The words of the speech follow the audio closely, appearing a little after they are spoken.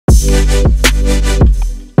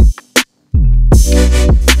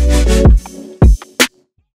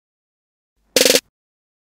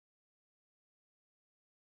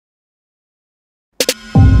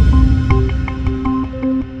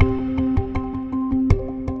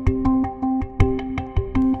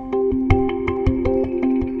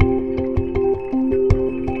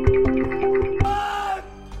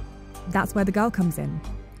That's where the girl comes in.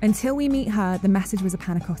 Until we meet her, the message was a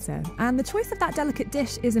panna cotta, and the choice of that delicate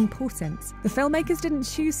dish is important. The filmmakers didn't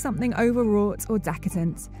choose something overwrought or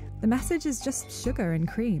decadent. The message is just sugar and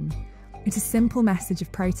cream. It's a simple message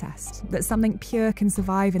of protest, that something pure can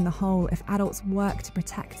survive in the whole if adults work to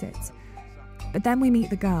protect it. But then we meet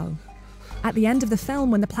the girl. At the end of the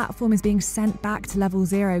film, when the platform is being sent back to level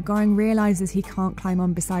 0, Goring realises he can't climb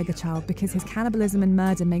on beside the child because his cannibalism and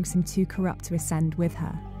murder makes him too corrupt to ascend with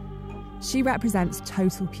her. She represents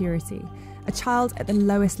total purity, a child at the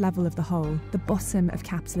lowest level of the whole, the bottom of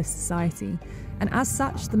capitalist society, and as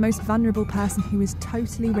such, the most vulnerable person who is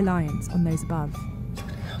totally reliant on those above.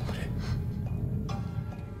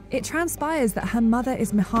 It transpires that her mother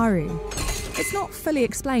is Miharu. It's not fully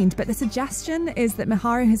explained, but the suggestion is that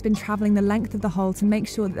Miharu has been travelling the length of the hole to make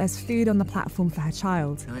sure that there's food on the platform for her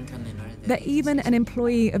child. That even an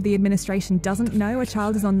employee of the administration doesn't know a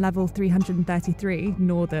child is on level 333,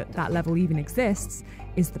 nor that that level even exists,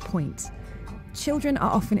 is the point. Children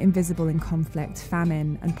are often invisible in conflict,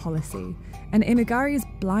 famine, and policy, and Imagari's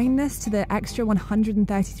blindness to the extra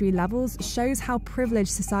 133 levels shows how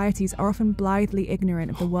privileged societies are often blithely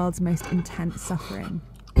ignorant of the world's most intense suffering.